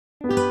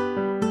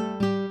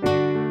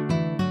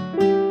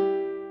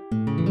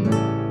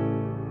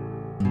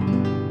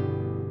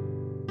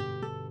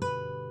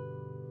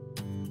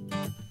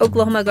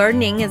Oklahoma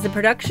Gardening is a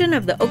production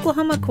of the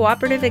Oklahoma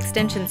Cooperative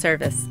Extension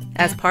Service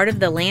as part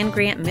of the land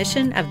grant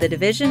mission of the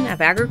Division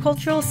of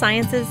Agricultural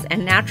Sciences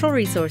and Natural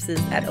Resources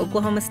at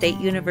Oklahoma State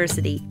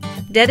University,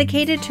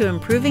 dedicated to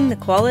improving the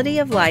quality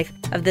of life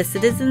of the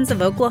citizens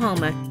of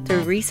Oklahoma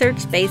through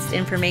research-based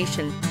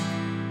information.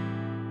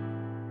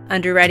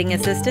 Underwriting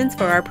assistance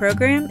for our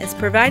program is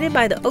provided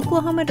by the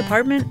Oklahoma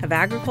Department of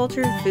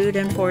Agriculture, Food,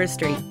 and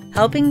Forestry,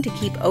 helping to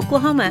keep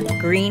Oklahoma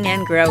green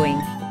and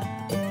growing.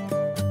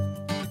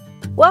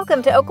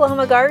 Welcome to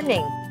Oklahoma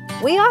Gardening.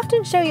 We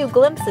often show you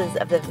glimpses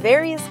of the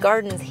various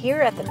gardens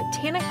here at the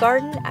Botanic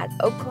Garden at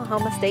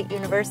Oklahoma State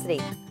University.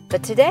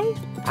 But today,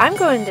 I'm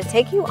going to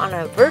take you on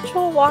a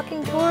virtual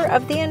walking tour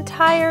of the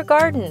entire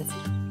gardens.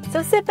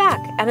 So sit back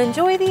and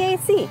enjoy the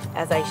AC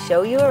as I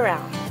show you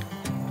around.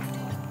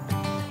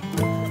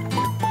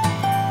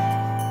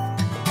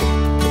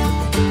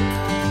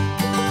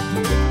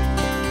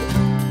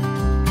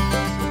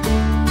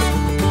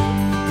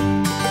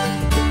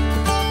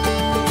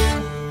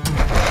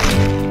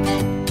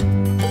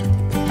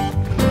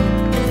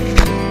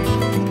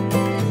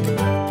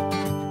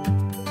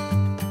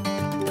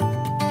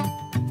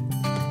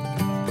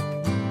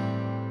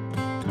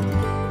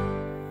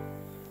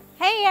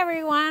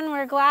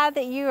 We're glad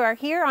that you are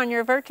here on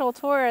your virtual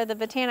tour of the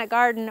Botanic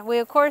Garden. We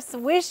of course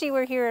wish you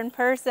were here in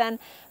person,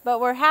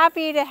 but we're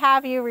happy to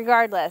have you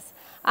regardless.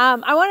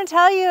 I want to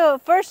tell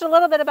you first a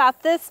little bit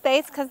about this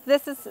space because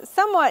this is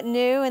somewhat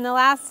new in the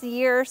last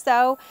year or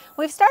so.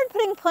 We've started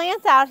putting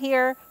plants out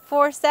here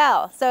for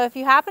sale. So if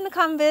you happen to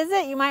come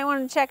visit, you might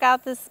want to check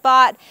out this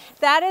spot.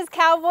 That is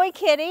Cowboy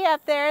Kitty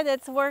up there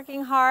that's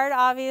working hard,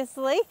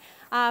 obviously,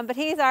 but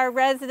he's our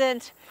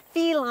resident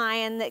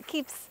feline that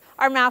keeps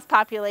our mouse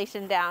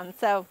population down.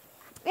 So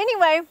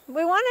anyway,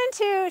 we wanted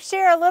to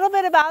share a little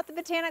bit about the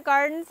Botanic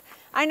Gardens.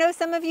 I know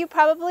some of you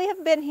probably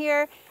have been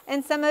here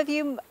and some of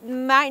you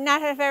might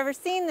not have ever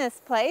seen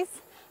this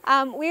place.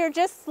 We are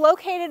just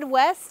located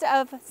west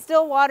of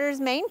Stillwater's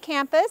main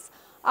campus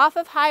off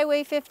of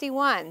Highway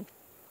 51.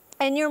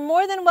 And you're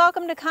more than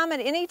welcome to come at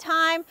any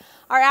time.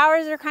 Our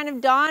hours are kind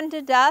of dawn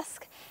to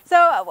dusk. So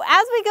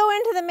as we go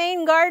into the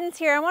main gardens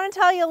here, I want to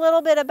tell you a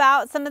little bit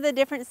about some of the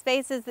different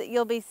spaces that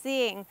you'll be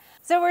seeing.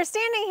 So we're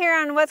standing here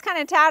on what's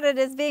kind of touted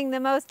as being the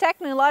most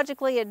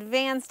technologically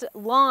advanced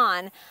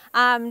lawn.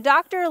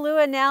 Dr. Lou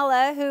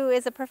Anella, who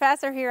is a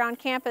professor here on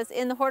campus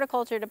in the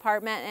horticulture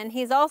department, and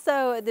he's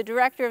also the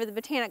director of the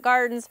Botanic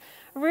Gardens,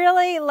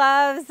 really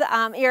loves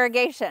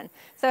irrigation.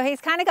 So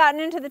he's kind of gotten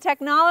into the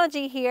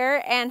technology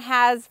here and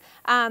has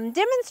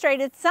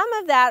demonstrated some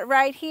of that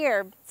right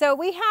here. So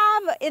we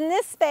have in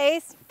this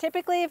space,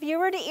 typically if you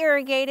were to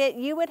irrigate it,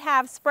 you would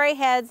have spray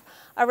heads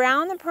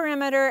around the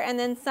perimeter and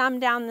then some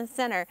down the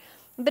center.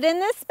 But in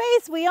this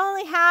space, we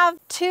only have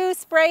 2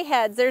 spray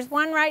heads. There's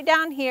one right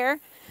down here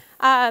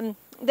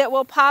that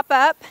will pop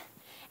up.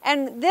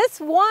 And this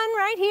one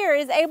right here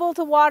is able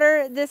to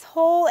water this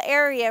whole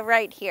area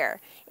right here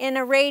in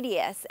a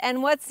radius.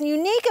 And what's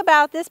unique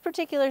about this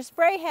particular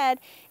spray head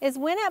is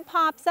when it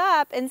pops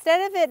up,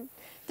 instead of it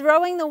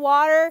throwing the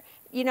water,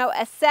 you know,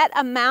 a set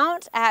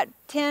amount at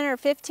 10 or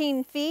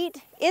 15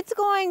 feet, it's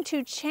going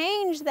to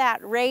change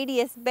that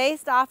radius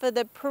based off of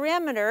the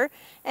perimeter,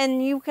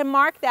 and you can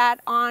mark that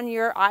on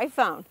your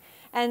iPhone.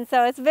 And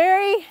so it's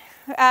very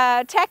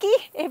techy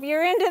if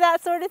you're into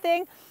that sort of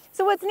thing.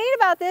 So what's neat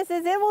about this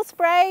is it will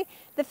spray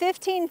the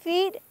 15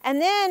 feet,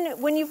 and then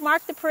when you've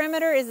marked the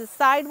perimeter is a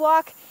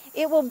sidewalk,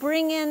 it will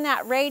bring in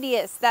that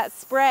radius, that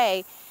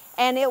spray,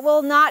 and it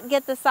will not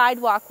get the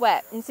sidewalk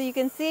wet. And so you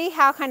can see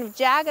how kind of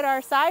jagged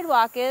our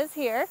sidewalk is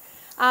here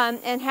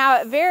and how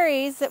it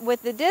varies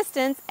with the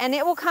distance, and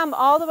it will come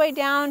all the way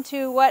down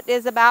to what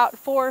is about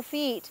 4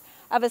 feet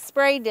of a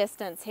spray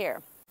distance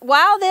here.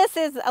 While this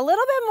is a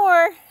little bit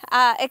more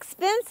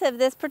expensive,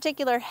 this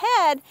particular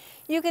head,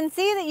 you can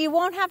see that you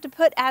won't have to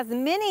put as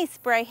many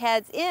spray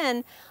heads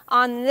in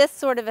on this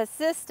sort of a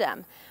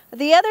system.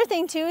 The other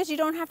thing too is you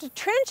don't have to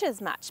trench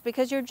as much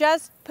because you're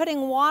just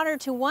putting water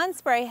to one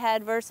spray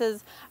head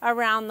versus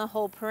around the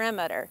whole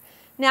perimeter.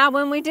 Now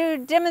when we do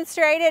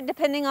demonstrate it,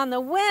 depending on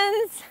the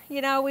winds,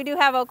 you know, we do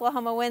have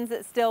Oklahoma winds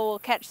that still will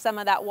catch some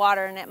of that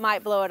water and it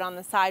might blow it on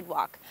the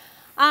sidewalk.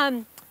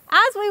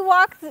 As we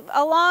walk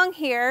along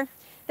here,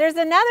 there's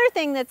another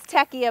thing that's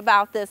techie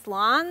about this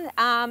lawn,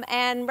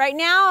 and right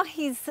now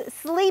he's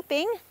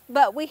sleeping,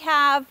 but we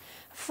have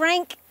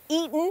Frank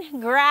Eaton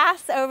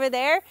grass over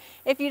there.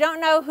 If you don't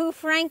know who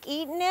Frank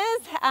Eaton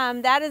is,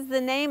 that is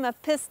the name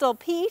of Pistol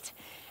Pete.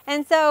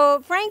 And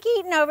so Frank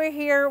Eaton over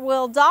here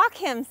will dock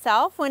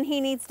himself when he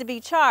needs to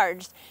be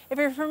charged. If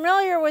you're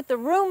familiar with the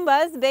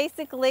Roombas,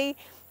 basically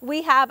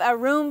we have a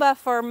Roomba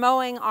for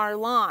mowing our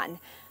lawn.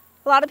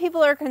 A lot of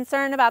people are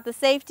concerned about the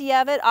safety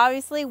of it.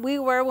 Obviously, we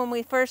were when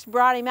we first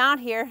brought him out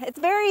here. It's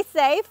very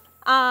safe.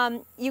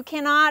 You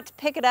cannot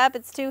pick it up,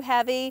 it's too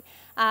heavy.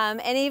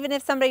 And even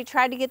if somebody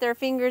tried to get their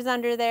fingers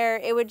under there,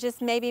 it would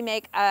just maybe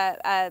make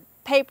a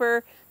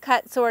paper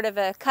cut, sort of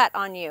a cut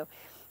on you.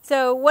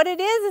 So what it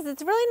is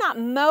it's really not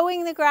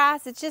mowing the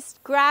grass, it's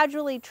just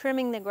gradually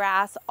trimming the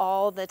grass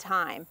all the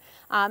time.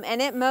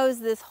 And it mows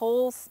this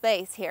whole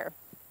space here.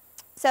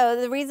 So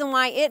the reason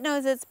why it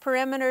knows its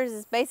perimeters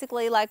is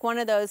basically like one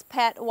of those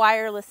pet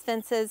wireless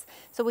fences.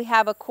 So we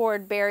have a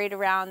cord buried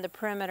around the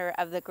perimeter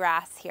of the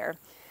grass here.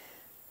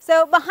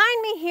 So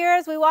behind me here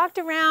as we walked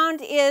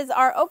around is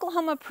our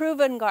Oklahoma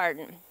Proven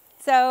Garden.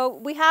 So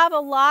we have a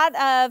lot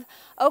of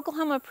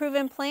Oklahoma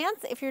Proven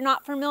plants. If you're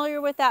not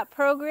familiar with that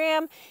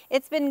program,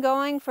 it's been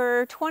going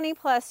for 20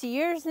 plus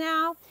years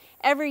now.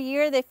 Every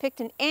year they've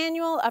picked an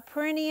annual, a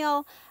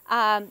perennial,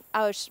 a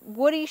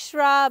woody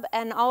shrub,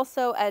 and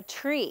also a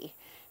tree.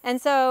 And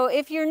so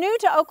if you're new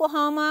to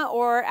Oklahoma,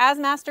 or as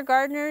master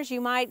gardeners, you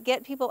might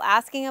get people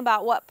asking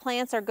about what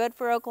plants are good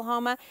for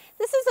Oklahoma.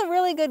 This is a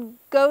really good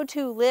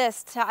go-to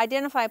list to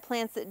identify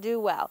plants that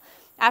do well.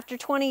 After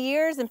 20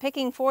 years and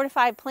picking 4 to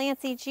 5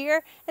 plants each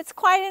year, it's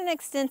quite an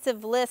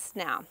extensive list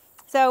now.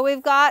 So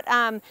we've got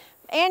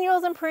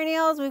annuals and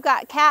perennials. We've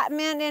got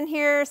catmint in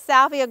here,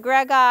 salvia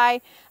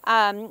greggii.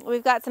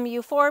 We've got some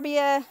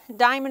euphorbia,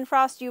 diamond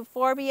frost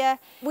euphorbia.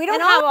 We don't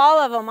have all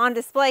of them on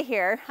display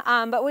here,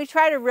 but we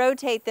try to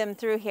rotate them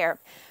through here.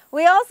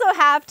 We also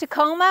have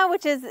Tacoma,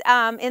 which is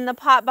in the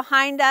pot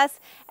behind us,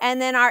 and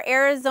then our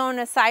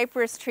Arizona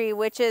cypress tree,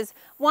 which is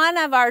one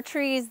of our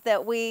trees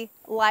that we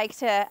like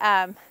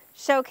to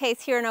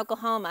showcase here in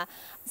Oklahoma.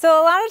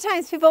 So a lot of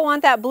times people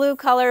want that blue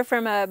color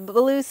from a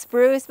blue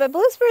spruce, but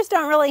blue spruce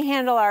don't really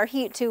handle our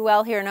heat too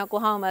well here in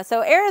Oklahoma.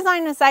 So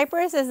Arizona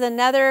cypress is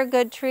another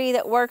good tree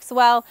that works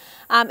well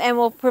and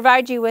will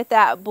provide you with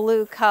that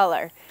blue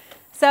color.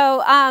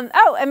 So,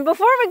 oh, and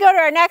before we go to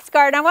our next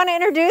garden, I want to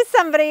introduce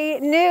somebody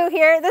new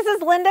here. This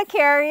is Lynda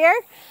Carrier.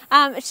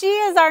 She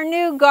is our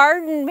new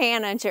garden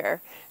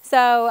manager.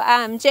 So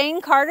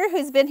Jane Carter,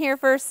 who's been here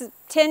for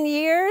 10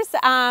 years,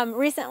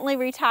 recently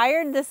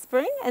retired this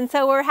spring, and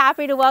so we're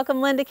happy to welcome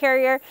Lynda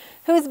Carrier,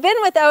 who's been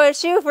with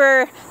OSU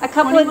for a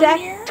couple of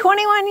decades,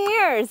 21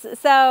 years.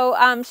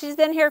 So she's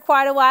been here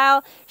quite a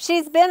while.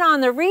 She's been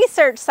on the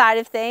research side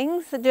of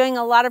things, doing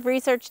a lot of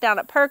research down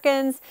at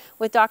Perkins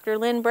with Dr.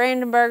 Lynn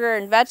Brandenburger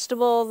and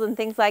vegetables and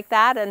things like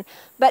that,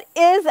 but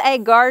is a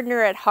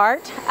gardener at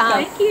heart.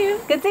 Thank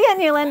you. Good seeing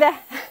you, Lynda.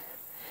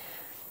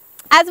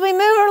 As we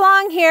move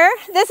along here,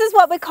 this is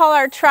what we call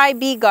our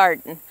Tri-Bee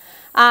garden.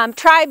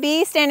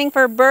 Tri-Bee standing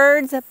for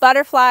birds,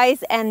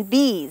 butterflies, and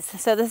bees.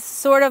 So this is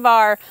sort of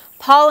our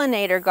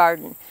pollinator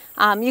garden.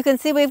 You can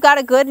see we've got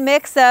a good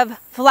mix of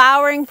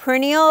flowering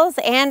perennials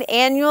and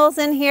annuals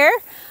in here.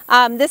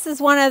 This is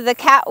one of the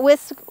cat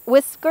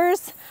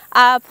whiskers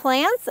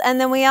plants,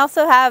 and then we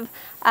also have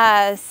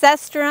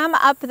cestrum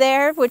up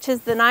there, which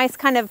is the nice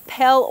kind of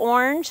pale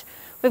orange.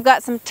 We've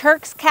got some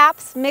Turk's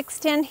caps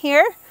mixed in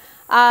here.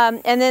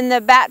 And then the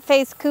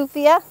bat-faced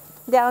cufia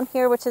down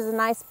here, which is a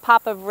nice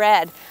pop of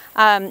red.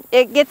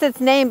 It gets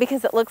its name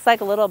because it looks like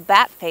a little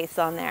bat face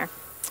on there.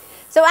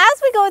 So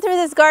as we go through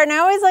this garden, I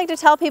always like to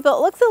tell people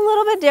it looks a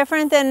little bit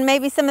different than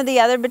maybe some of the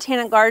other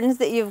botanic gardens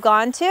that you've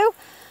gone to.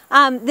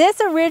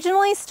 This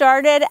originally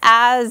started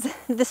as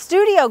the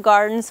studio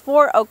gardens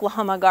for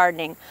Oklahoma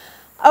gardening.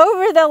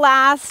 Over the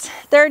last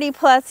 30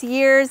 plus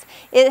years,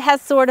 it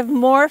has sort of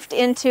morphed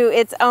into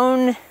its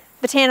own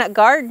botanic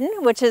garden,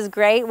 which is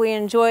great. We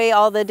enjoy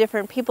all the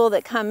different people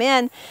that come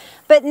in,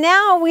 but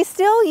now we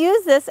still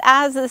use this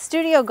as the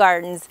studio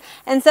gardens.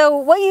 And so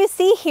what you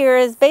see here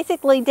is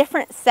basically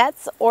different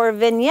sets or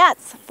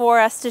vignettes for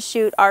us to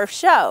shoot our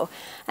show.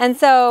 And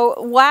so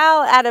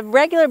while at a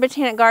regular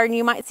botanic garden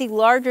you might see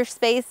larger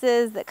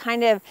spaces that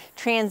kind of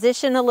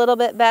transition a little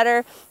bit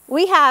better,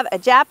 we have a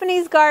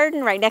Japanese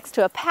garden right next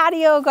to a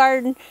patio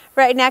garden,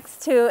 right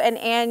next to an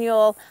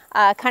annual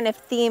kind of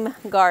theme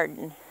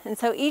garden. And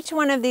so each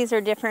one of these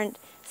are different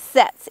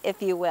sets,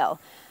 if you will.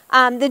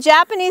 The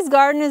Japanese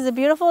garden is a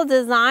beautiful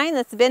design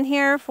that's been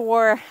here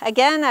for,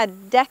 again, a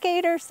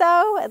decade or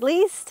so at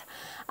least,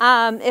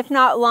 if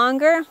not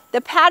longer.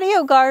 The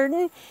patio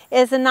garden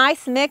is a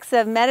nice mix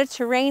of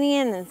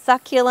Mediterranean and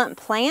succulent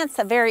plants,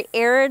 a very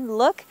arid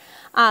look.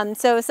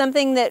 So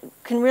something that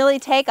can really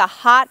take a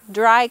hot,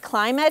 dry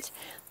climate.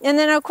 And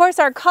then of course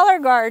our color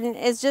garden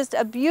is just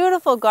a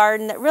beautiful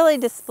garden that really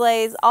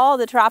displays all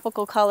the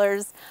tropical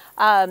colors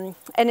and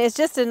is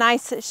just a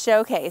nice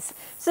showcase.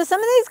 So some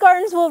of these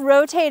gardens will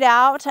rotate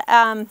out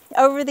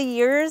over the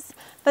years,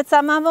 but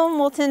some of them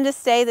will tend to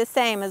stay the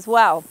same as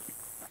well.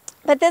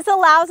 But this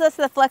allows us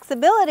the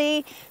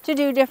flexibility to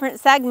do different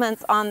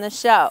segments on the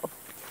show.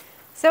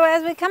 So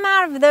as we come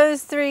out of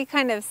those three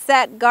kind of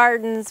set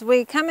gardens,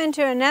 we come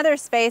into another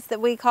space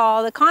that we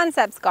call the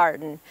Concepts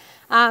Garden.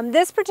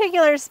 This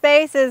particular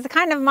space is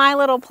kind of my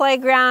little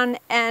playground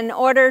in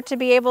order to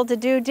be able to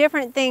do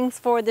different things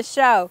for the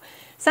show.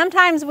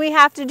 Sometimes we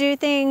have to do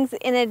things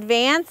in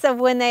advance of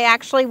when they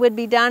actually would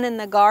be done in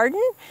the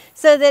garden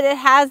so that it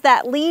has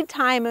that lead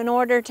time in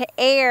order to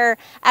air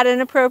at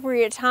an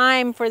appropriate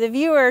time for the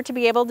viewer to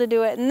be able to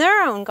do it in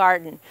their own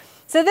garden.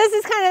 So this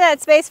is kind of that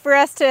space for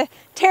us to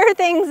tear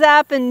things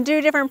up and do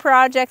different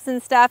projects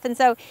and stuff. And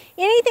so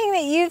anything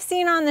that you've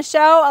seen on the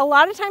show, a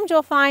lot of times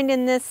you'll find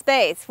in this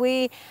space.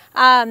 It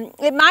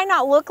might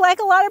not look like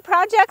a lot of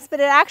projects, but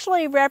it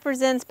actually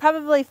represents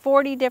probably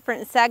 40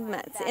 different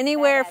segments.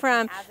 Anywhere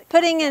from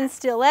putting in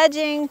steel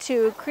edging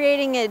to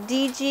creating a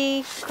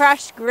DG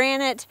crushed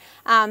granite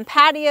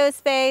patio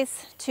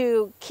space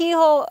to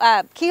keyhole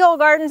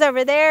gardens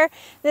over there.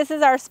 This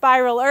is our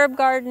spiral herb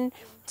garden,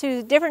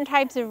 to different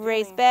types of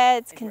raised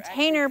beds,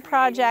 container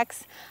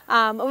projects.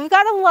 We've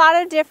got a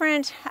lot of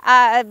different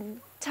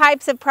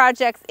types of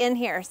projects in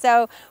here.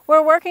 So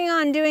we're working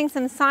on doing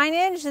some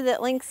signage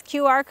that links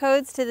QR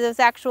codes to those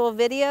actual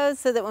videos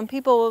so that when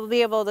people will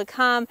be able to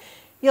come,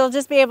 you'll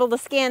just be able to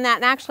scan that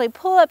and actually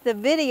pull up the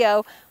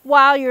video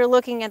while you're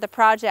looking at the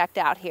project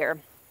out here.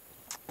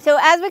 So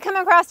as we come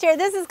across here,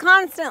 this is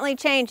constantly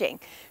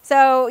changing.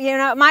 So, you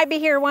know, it might be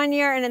here one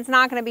year and it's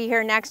not going to be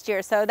here next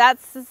year. So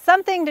that's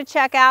something to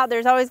check out.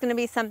 There's always going to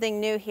be something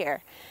new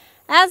here.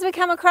 As we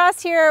come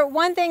across here,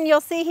 one thing you'll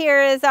see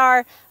here is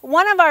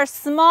one of our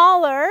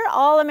smaller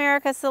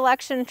All-America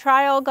Selection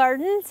trial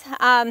gardens.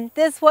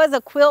 This was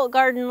a quilt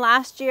garden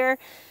last year.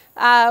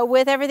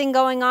 With everything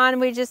going on,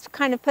 we just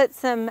kind of put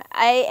some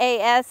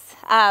AAS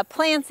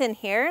plants in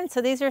here, and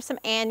so these are some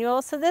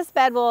annuals. So this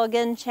bed will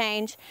again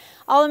change.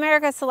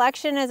 All-America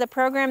Selection is a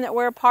program that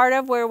we're a part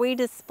of where we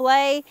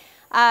display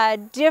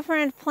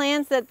different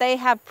plants that they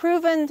have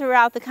proven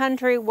throughout the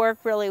country work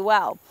really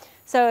well.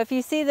 So if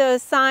you see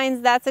those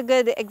signs, that's a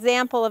good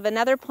example of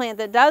another plant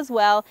that does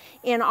well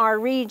in our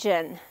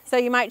region. So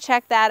you might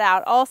check that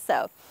out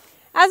also.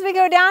 As we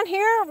go down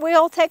here,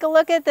 we'll take a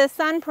look at the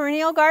sun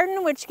perennial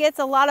garden, which gets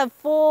a lot of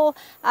full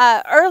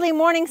early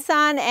morning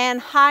sun and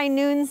high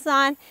noon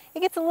sun. It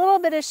gets a little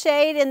bit of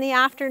shade in the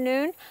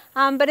afternoon,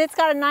 but it's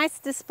got a nice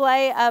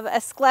display of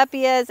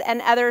asclepias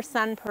and other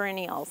sun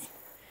perennials.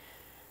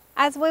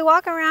 As we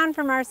walk around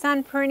from our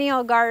sun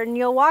perennial garden,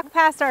 you'll walk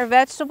past our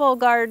vegetable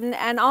garden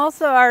and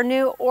also our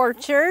new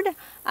orchard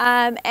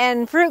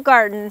and fruit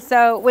garden,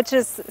 which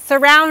is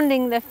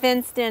surrounding the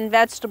fenced-in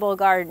vegetable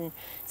garden.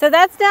 So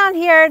that's down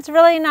here. It's a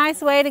really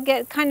nice way to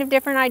get kind of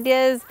different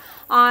ideas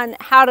on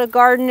how to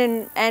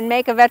garden and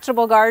make a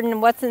vegetable garden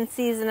and what's in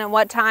season and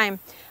what time.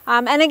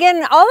 And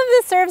again, all of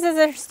this serves as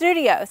a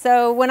studio.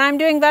 So when I'm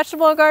doing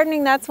vegetable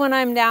gardening, that's when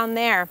I'm down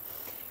there.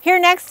 Here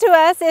next to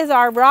us is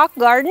our rock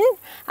garden,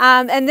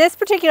 and this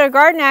particular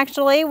garden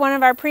actually one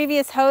of our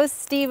previous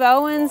hosts, Steve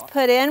Owens,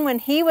 put in when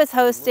he was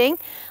hosting,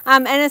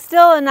 and it's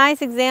still a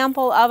nice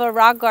example of a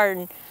rock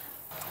garden.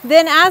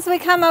 Then as we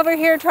come over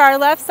here to our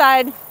left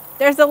side,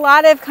 there's a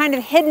lot of kind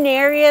of hidden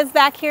areas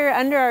back here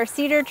under our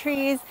cedar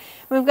trees.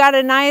 We've got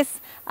a nice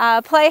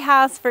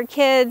playhouse for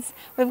kids.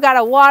 We've got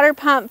a water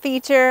pump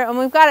feature, and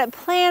we've got it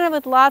planted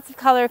with lots of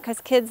color because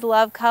kids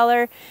love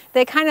color.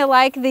 They kind of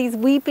like these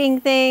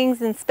weeping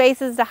things and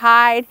spaces to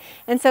hide,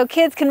 and so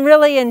kids can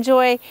really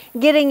enjoy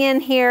getting in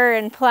here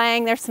and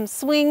playing. There's some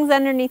swings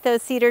underneath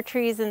those cedar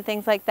trees and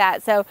things like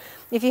that. So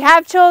if you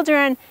have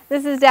children,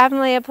 this is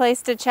definitely a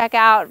place to check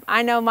out.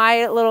 I know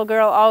my little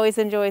girl always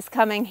enjoys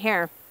coming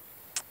here.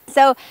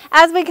 So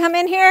as we come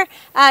in here,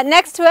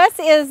 next to us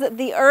is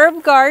the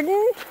herb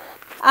garden.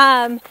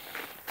 And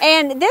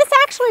this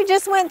actually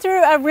just went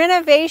through a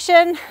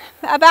renovation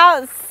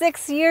about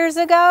 6 years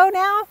ago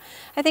now,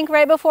 I think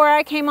right before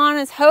I came on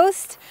as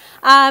host,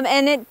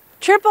 and it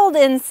tripled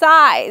in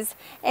size.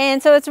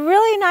 And so it's a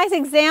really nice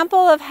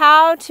example of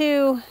how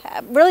to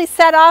really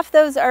set off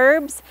those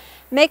herbs,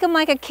 make them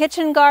like a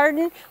kitchen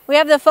garden. We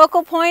have the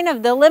focal point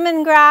of the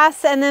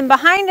lemongrass, and then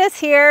behind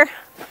us here,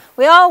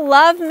 we all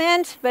love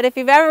mint, but if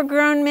you've ever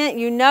grown mint,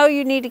 you know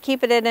you need to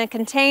keep it in a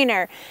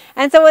container.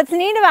 And so what's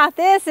neat about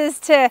this is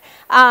to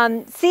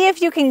see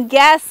if you can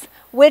guess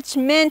which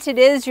mint it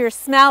is you're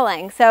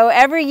smelling. So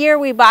every year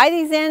we buy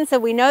these in so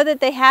we know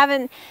that they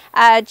haven't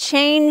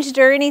changed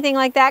or anything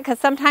like that, because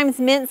sometimes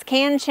mints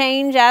can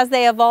change as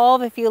they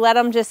evolve if you let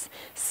them just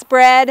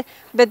spread.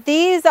 But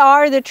these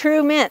are the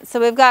true mints.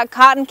 So we've got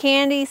cotton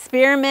candy,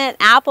 spearmint,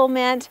 apple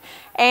mint,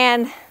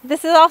 and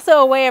this is also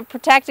a way of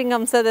protecting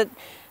them so that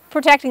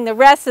protecting the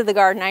rest of the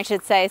garden, I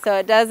should say, so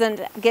it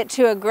doesn't get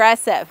too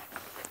aggressive.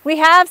 We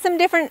have some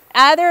different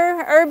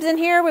other herbs in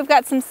here. We've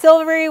got some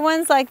silvery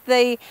ones like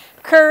the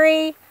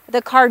curry,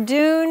 the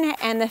cardoon,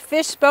 and the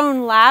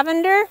fishbone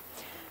lavender.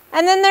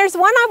 And then there's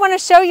one I want to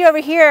show you over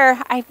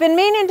here. I've been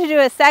meaning to do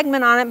a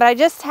segment on it, but I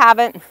just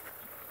haven't.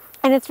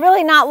 And it's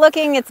really not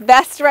looking its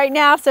best right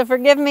now, so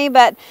forgive me,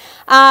 but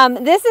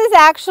this is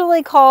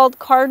actually called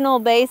cardinal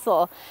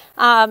basil.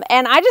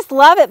 And I just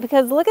love it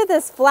because look at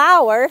this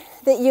flower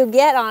that you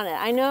get on it.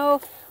 I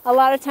know a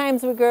lot of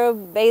times we grow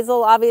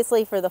basil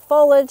obviously for the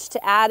foliage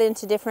to add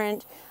into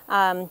different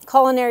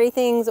culinary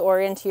things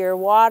or into your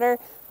water,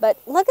 but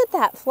look at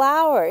that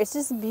flower. It's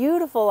just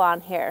beautiful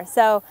on here.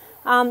 So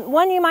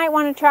one you might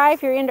want to try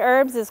if you're into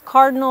herbs is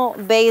cardinal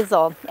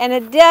basil, and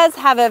it does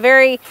have a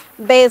very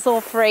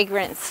basil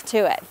fragrance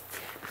to it.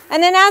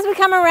 And then as we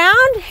come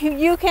around,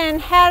 you can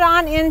head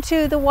on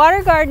into the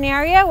water garden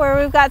area where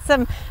we've got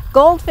some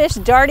goldfish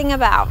darting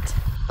about.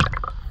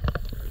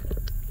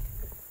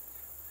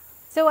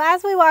 So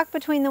as we walk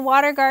between the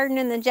water garden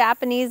and the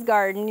Japanese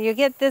garden, you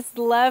get this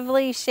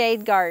lovely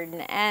shade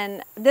garden.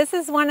 And this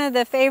is one of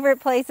the favorite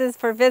places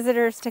for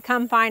visitors to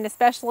come find,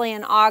 especially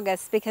in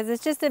August, because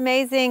it's just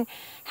amazing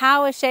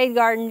how a shade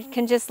garden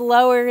can just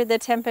lower the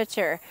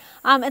temperature.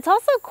 It's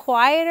also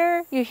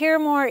quieter. You hear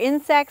more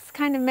insects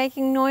kind of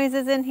making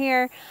noises in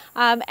here.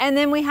 And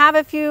then we have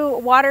a few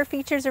water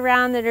features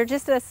around that are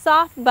just a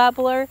soft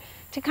bubbler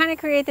to kind of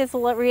create this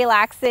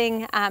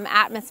relaxing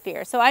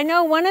atmosphere. So I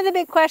know one of the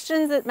big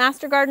questions that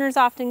master gardeners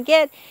often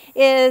get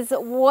is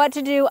what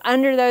to do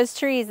under those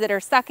trees that are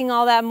sucking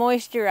all that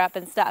moisture up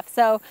and stuff.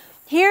 So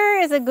here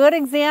is a good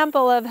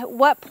example of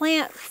what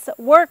plants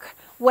work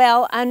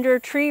well under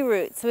tree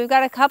roots. So we've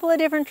got a couple of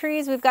different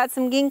trees. We've got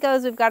some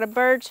ginkgos, we've got a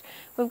birch,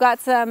 we've got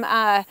some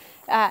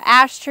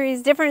ash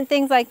trees, different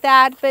things like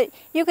that. But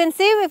you can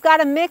see we've got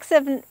a mix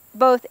of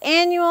both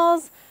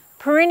annuals,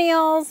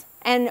 perennials,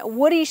 and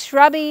woody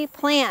shrubby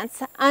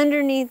plants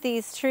underneath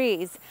these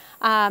trees.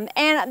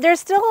 And there's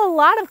still a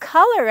lot of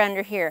color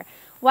under here.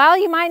 While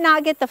you might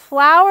not get the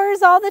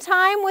flowers all the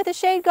time with a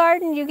shade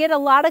garden, you get a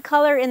lot of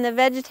color in the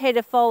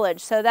vegetative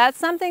foliage. So that's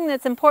something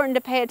that's important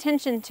to pay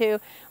attention to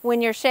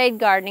when you're shade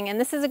gardening, and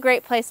this is a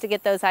great place to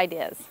get those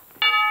ideas.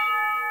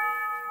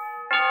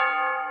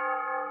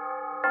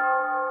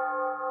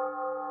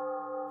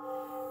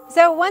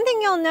 So one thing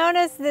you'll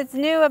notice that's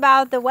new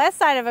about the west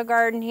side of a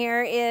garden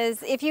here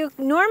is if you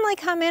normally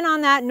come in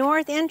on that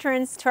north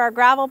entrance to our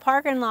gravel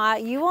parking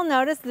lot, you will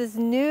notice this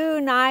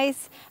new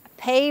nice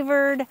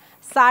pavered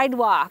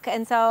sidewalk.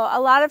 And so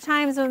a lot of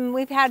times when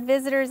we've had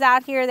visitors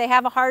out here, they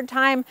have a hard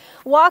time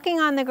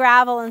walking on the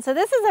gravel. And so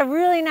this is a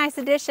really nice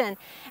addition.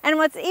 And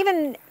what's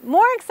even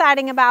more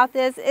exciting about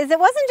this is it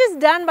wasn't just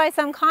done by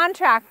some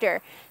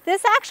contractor.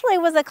 This actually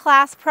was a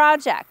class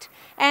project.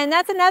 And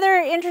that's another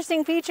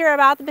interesting feature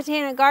about the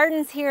Botanic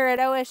Gardens here at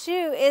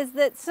OSU is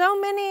that so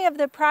many of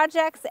the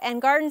projects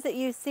and gardens that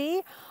you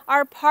see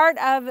are part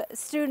of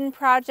student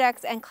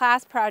projects and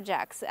class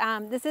projects.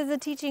 This is a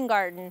teaching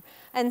garden,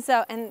 and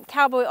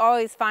Cowboy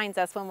always finds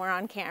us when we're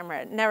on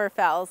camera. It never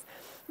fails.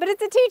 But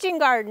it's a teaching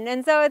garden,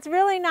 and so it's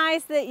really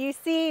nice that you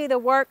see the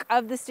work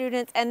of the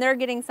students and they're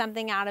getting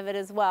something out of it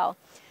as well.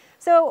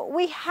 So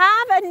we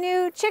have a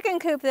new chicken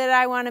coop that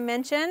I want to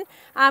mention.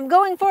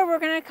 Going forward, we're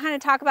going to kind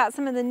of talk about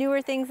some of the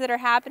newer things that are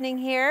happening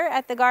here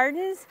at the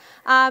gardens,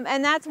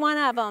 and that's one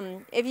of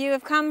them. If you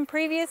have come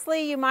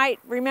previously, you might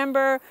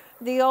remember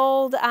the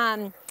old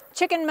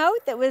chicken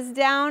moat that was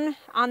down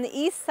on the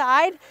east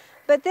side,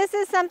 but this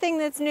is something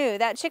that's new.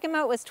 That chicken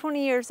moat was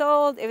 20 years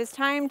old. It was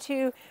time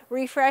to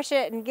refresh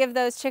it and give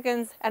those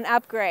chickens an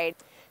upgrade.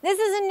 This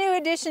is a new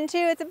addition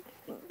too. It's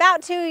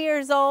about 2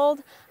 years old,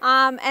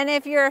 and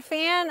if you're a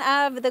fan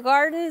of the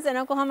gardens and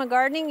Oklahoma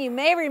gardening, you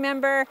may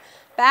remember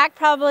back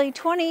probably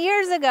 20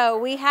 years ago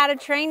we had a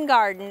train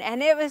garden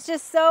and it was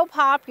just so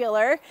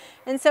popular,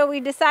 and so we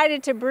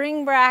decided to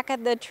bring back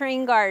the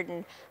train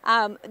garden.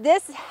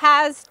 This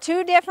has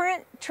 2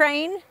 different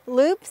train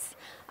loops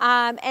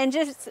and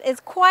just is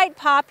quite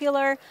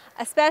popular,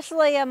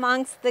 especially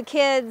amongst the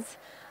kids.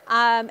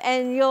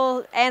 And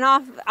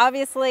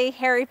obviously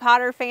Harry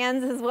Potter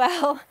fans as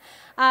well.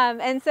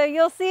 And so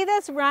you'll see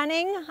this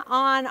running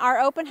on our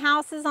open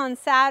houses on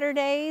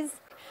Saturdays.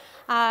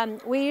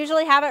 We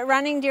usually have it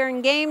running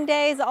during game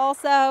days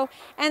also,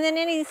 and then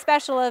any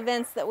special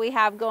events that we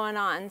have going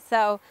on.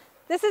 So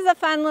this is a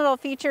fun little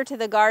feature to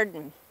the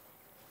garden.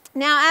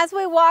 Now, as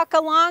we walk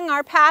along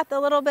our path a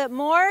little bit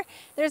more,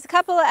 there's a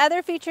couple of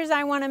other features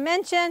I want to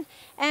mention,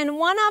 and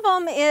one of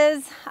them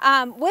is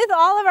with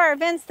all of our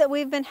events that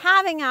we've been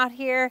having out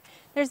here,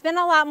 there's been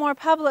a lot more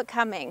public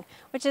coming,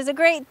 which is a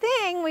great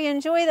thing. We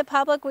enjoy the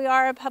public. We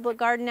are a public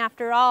garden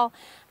after all,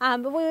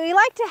 but we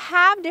like to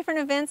have different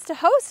events to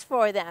host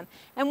for them,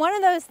 and one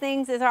of those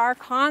things is our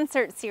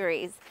concert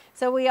series.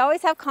 So we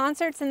always have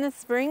concerts in the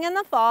spring and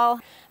the fall,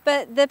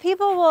 but the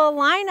people will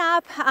line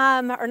up,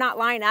 or not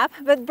line up,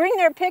 but bring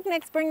their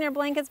picnics, bring their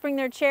blankets, bring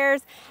their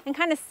chairs, and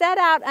kind of set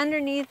out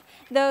underneath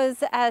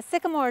those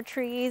sycamore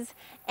trees,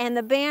 and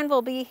the band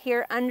will be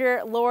here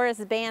under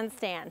Laura's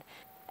bandstand.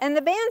 And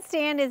the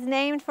bandstand is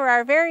named for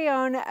our very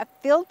own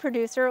field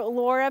producer,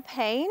 Laura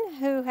Payne,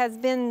 who has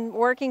been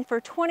working for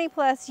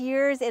 20+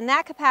 years in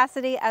that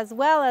capacity, as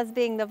well as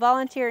being the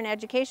volunteer and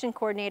education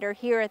coordinator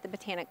here at the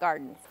Botanic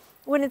Gardens.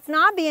 When it's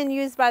not being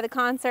used by the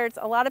concerts,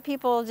 a lot of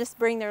people just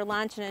bring their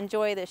lunch and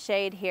enjoy the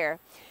shade here.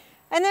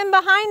 And then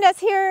behind us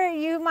here,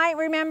 you might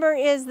remember,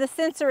 is the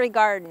sensory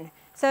garden.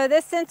 So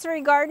this sensory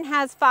garden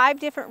has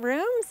 5 different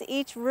rooms.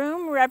 Each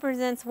room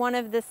represents one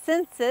of the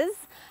senses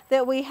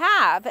that we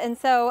have. And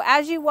so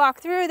as you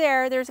walk through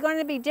there, there's going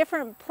to be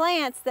different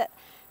plants that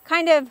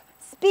kind of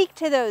speak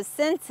to those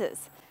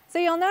senses. So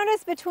you'll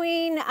notice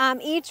between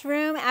each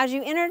room, as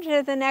you enter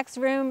to the next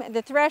room,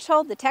 the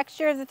threshold, the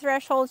texture of the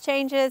threshold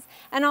changes,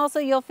 and also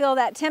you'll feel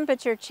that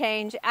temperature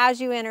change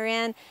as you enter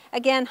in.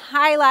 Again,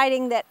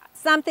 highlighting that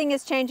something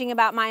is changing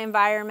about my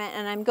environment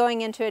and I'm going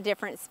into a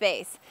different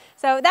space.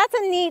 So that's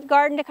a neat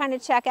garden to kind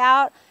of check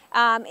out.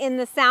 In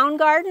the sound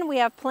garden, we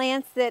have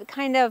plants that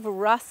kind of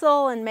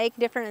rustle and make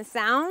different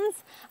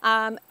sounds.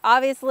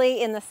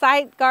 Obviously, in the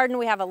sight garden,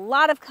 we have a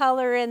lot of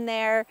color in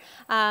there.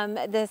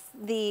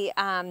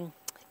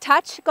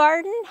 Touch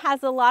garden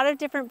has a lot of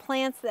different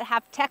plants that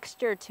have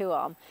texture to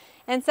them.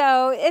 And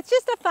so it's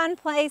just a fun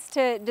place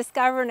to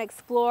discover and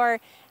explore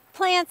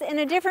plants in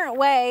a different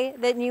way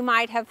than you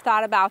might have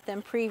thought about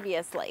them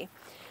previously.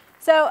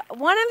 So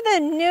one of the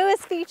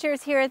newest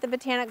features here at the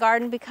Botanic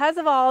Garden, because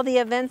of all the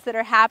events that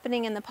are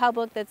happening in the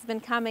public that's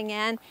been coming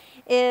in,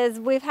 is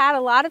we've had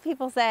a lot of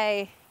people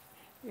say,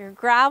 your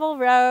gravel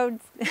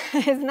roads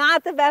is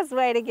not the best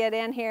way to get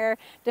in here,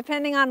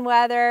 depending on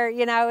weather.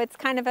 You know, it's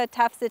kind of a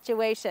tough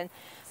situation.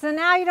 So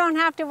now you don't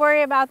have to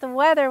worry about the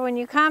weather when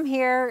you come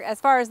here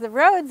as far as the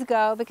roads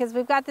go, because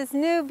we've got this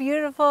new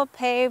beautiful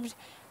paved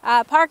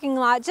parking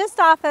lot just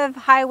off of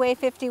Highway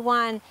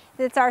 51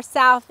 that's our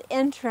south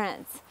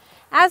entrance.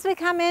 As we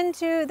come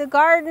into the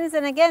gardens,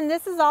 and again,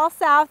 this is all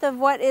south of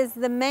what is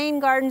the main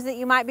gardens that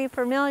you might be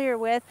familiar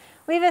with,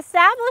 we've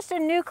established a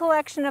new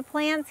collection of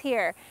plants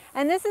here,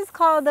 and this is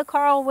called the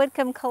Carl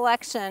Whitcomb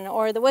Collection,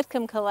 or the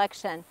Whitcomb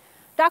Collection.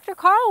 Dr.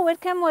 Carl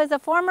Whitcomb was a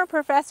former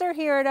professor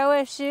here at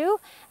OSU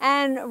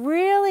and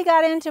really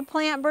got into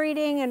plant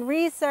breeding and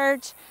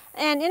research,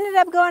 and ended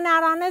up going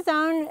out on his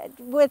own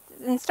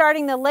and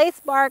starting the Lace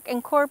Bark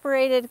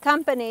Incorporated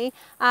Company,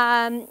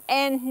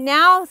 and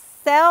now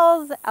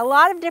sells a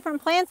lot of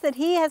different plants that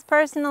he has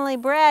personally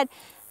bred.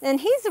 And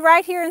he's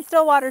right here in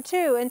Stillwater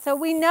too, and so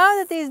we know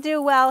that these do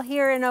well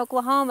here in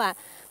Oklahoma.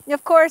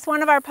 Of course,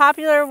 one of our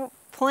popular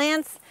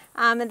plants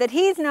that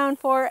he's known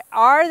for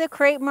are the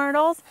crepe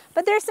myrtles,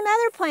 but there's some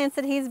other plants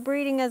that he's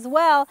breeding as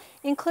well,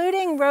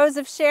 including Rose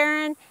of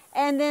Sharon,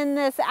 and then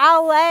this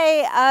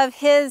outlay of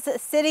his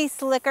city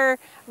slicker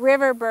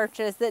river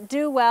birches that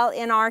do well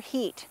in our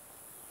heat.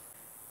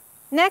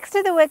 Next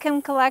to the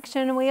Whitcomb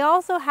Collection, we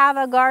also have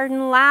a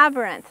garden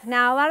labyrinth.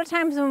 Now, a lot of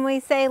times when we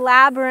say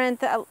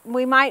labyrinth,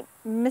 we might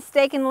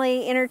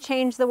mistakenly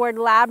interchange the word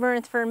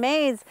labyrinth for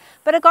maze,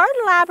 but a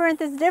garden labyrinth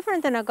is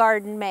different than a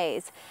garden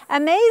maze. A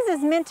maze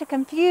is meant to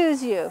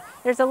confuse you.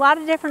 There's a lot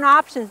of different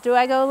options. Do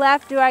I go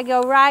left? Do I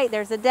go right?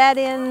 There's a dead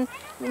end,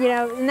 you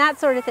know, and that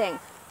sort of thing.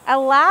 A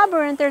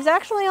labyrinth, there's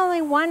actually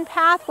only one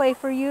pathway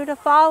for you to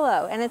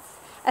follow, and it's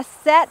a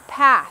set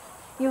path.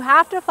 You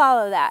have to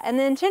follow that. And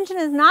the intention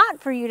is not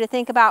for you to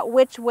think about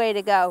which way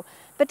to go,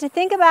 but to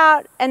think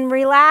about and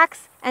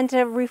relax and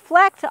to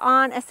reflect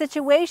on a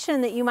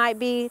situation that you might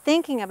be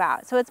thinking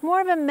about. So it's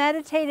more of a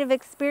meditative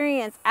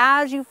experience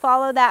as you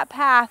follow that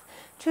path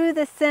to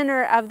the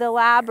center of the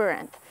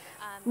labyrinth.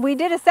 We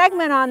did a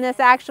segment on this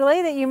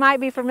actually that you might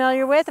be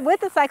familiar with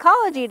the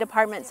psychology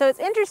department. So it's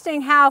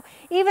interesting how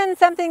even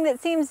something that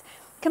seems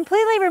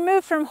completely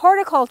removed from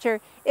horticulture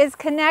is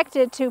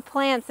connected to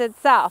plants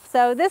itself.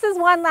 So this is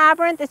one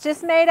labyrinth. It's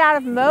just made out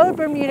of mowed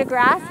Bermuda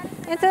grass,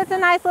 and so it's a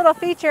nice little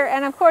feature,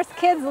 and of course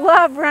kids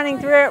love running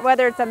through it,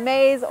 whether it's a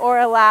maze or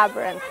a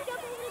labyrinth.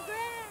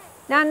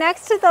 Now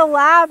next to the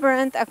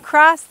labyrinth,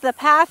 across the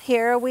path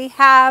here, we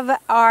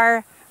have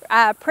our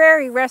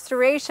prairie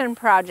restoration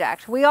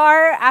project. We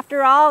are,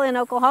 after all, in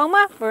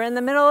Oklahoma. We're in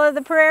the middle of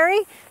the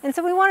prairie, and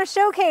so we want to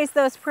showcase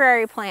those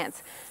prairie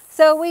plants.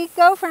 So we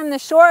go from the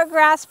short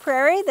grass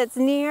prairie that's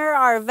near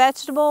our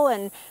vegetable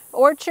and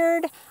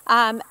orchard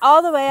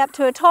all the way up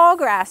to a tall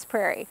grass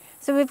prairie.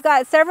 So we've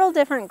got several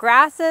different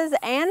grasses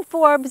and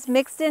forbs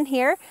mixed in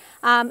here,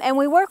 and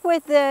we work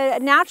with the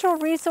Natural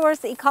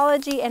Resource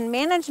Ecology and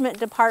Management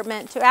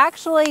Department to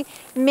actually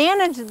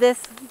manage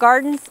this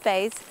garden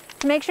space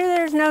to make sure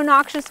there's no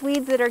noxious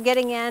weeds that are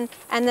getting in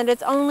and that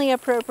it's only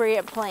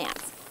appropriate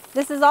plants.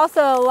 This is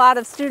also a lot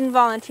of student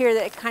volunteer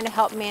that kind of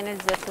help manage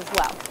this as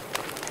well.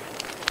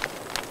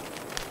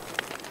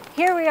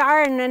 Here we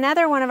are in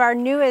another one of our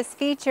newest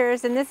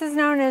features, and this is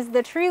known as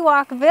the Tree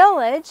Walk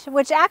Village,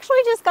 which actually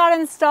just got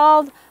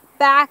installed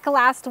back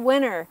last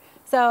winter.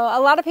 So a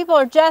lot of people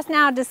are just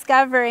now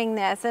discovering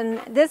this, and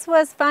this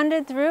was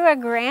funded through a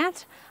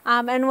grant.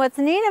 And what's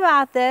neat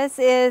about this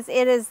is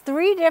it is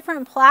 3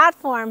 different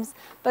platforms,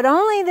 but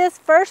only this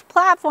first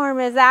platform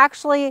has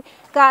actually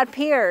got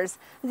piers.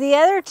 The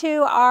other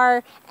 2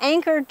 are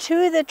anchored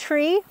to the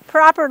tree,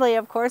 properly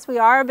of course, we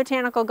are a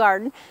botanical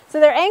garden. So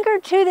they're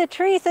anchored to the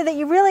tree so that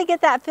you really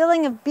get that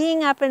feeling of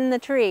being up in the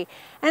tree.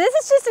 And this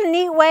is just a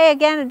neat way,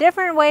 again, a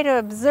different way to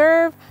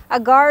observe a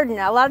garden.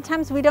 A lot of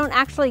times we don't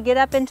actually get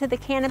up into the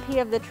canopy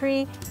of the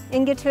tree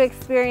and get to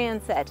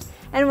experience it.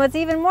 And what's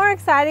even more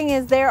exciting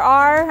is there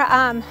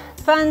are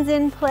funds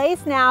in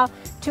place now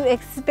to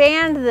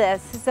expand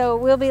this. So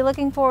we'll be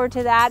looking forward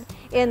to that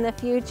in the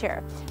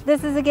future.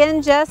 This is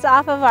again just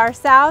off of our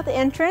south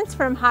entrance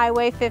from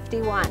Highway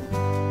 51.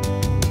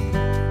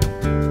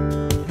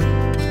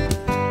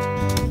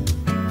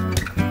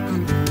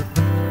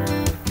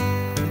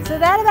 So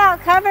that about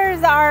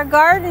covers our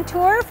garden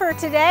tour for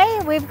today.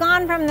 We've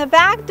gone from the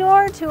back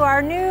door to our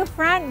new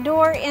front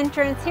door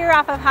entrance here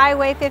off of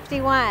Highway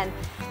 51.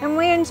 And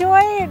we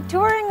enjoy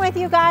touring with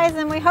you guys,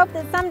 and we hope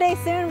that someday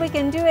soon we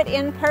can do it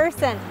in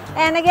person.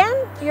 And again,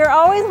 you're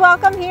always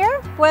welcome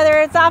here, whether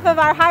it's off of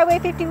our Highway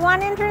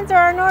 51 entrance or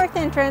our north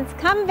entrance.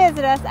 Come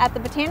visit us at the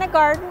Botanic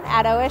Garden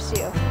at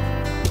OSU.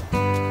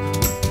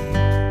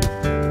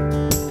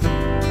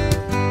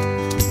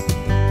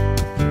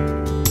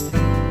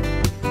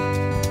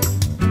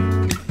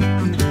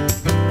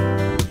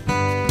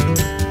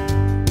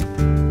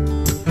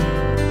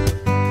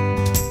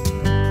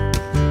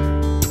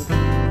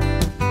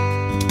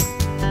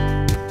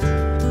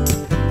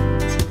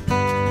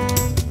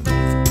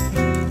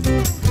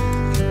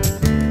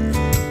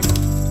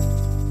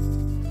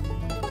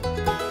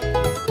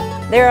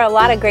 There are a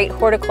lot of great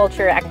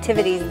horticulture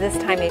activities this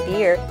time of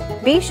year.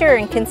 Be sure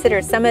and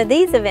consider some of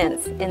these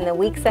events in the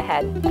weeks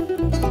ahead.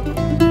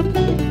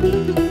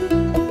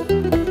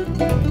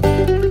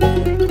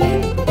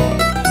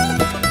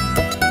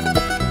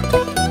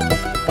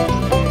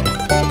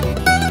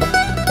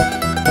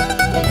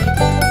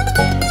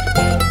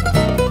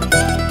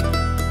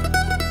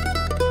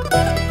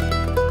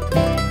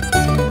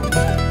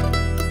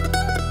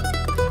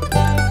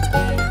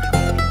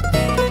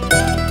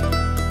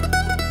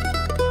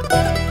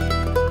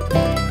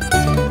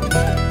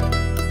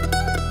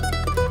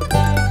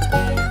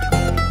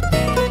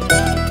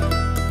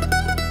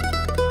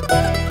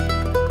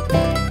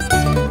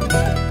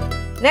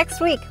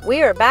 Next week,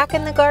 we are back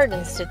in the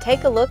gardens to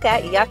take a look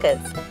at yuccas.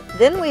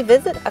 Then we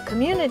visit a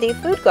community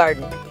food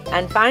garden.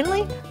 And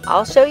finally,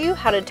 I'll show you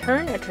how to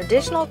turn a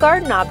traditional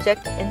garden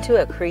object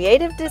into a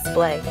creative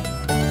display.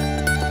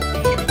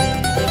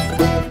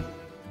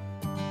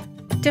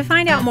 To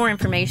find out more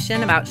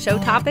information about show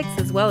topics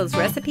as well as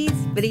recipes,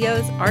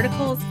 videos,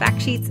 articles,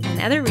 fact sheets,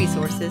 and other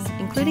resources,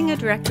 including a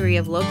directory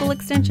of local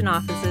extension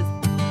offices,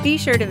 be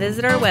sure to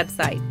visit our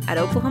website at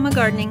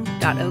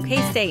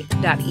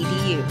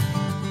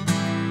oklahomagardening.okstate.edu.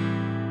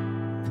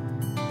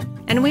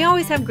 And we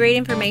always have great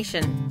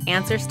information,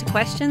 answers to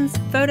questions,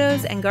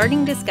 photos, and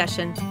gardening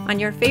discussion on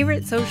your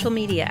favorite social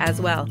media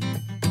as well.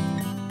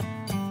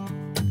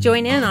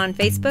 Join in on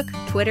Facebook,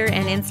 Twitter,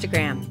 and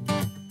Instagram.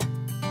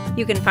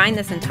 You can find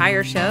this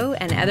entire show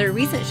and other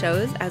recent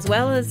shows as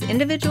well as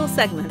individual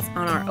segments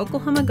on our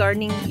Oklahoma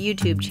Gardening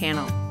YouTube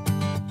channel.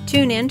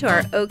 Tune in to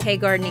our OK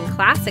Gardening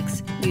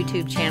Classics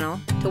YouTube channel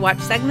to watch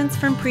segments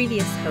from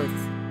previous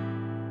hosts.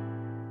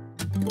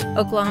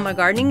 Oklahoma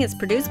Gardening is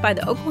produced by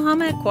the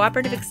Oklahoma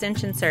Cooperative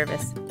Extension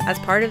Service as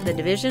part of the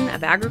Division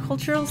of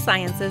Agricultural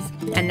Sciences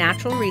and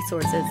Natural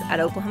Resources at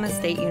Oklahoma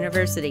State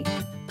University.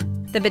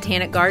 The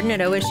Botanic Garden at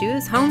OSU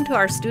is home to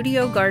our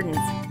studio gardens,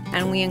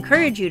 and we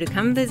encourage you to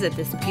come visit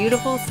this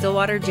beautiful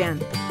Stillwater gem.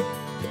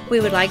 We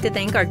would like to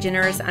thank our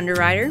generous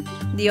underwriter,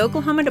 the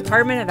Oklahoma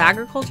Department of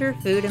Agriculture,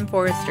 Food, and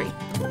Forestry.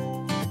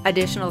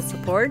 Additional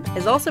support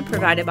is also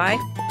provided by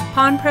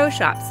Pond Pro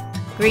Shops,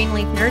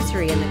 Greenleaf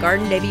Nursery and the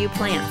Garden Debut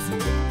Plants,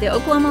 the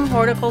Oklahoma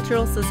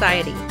Horticultural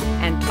Society,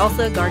 and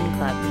Tulsa Garden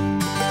Club.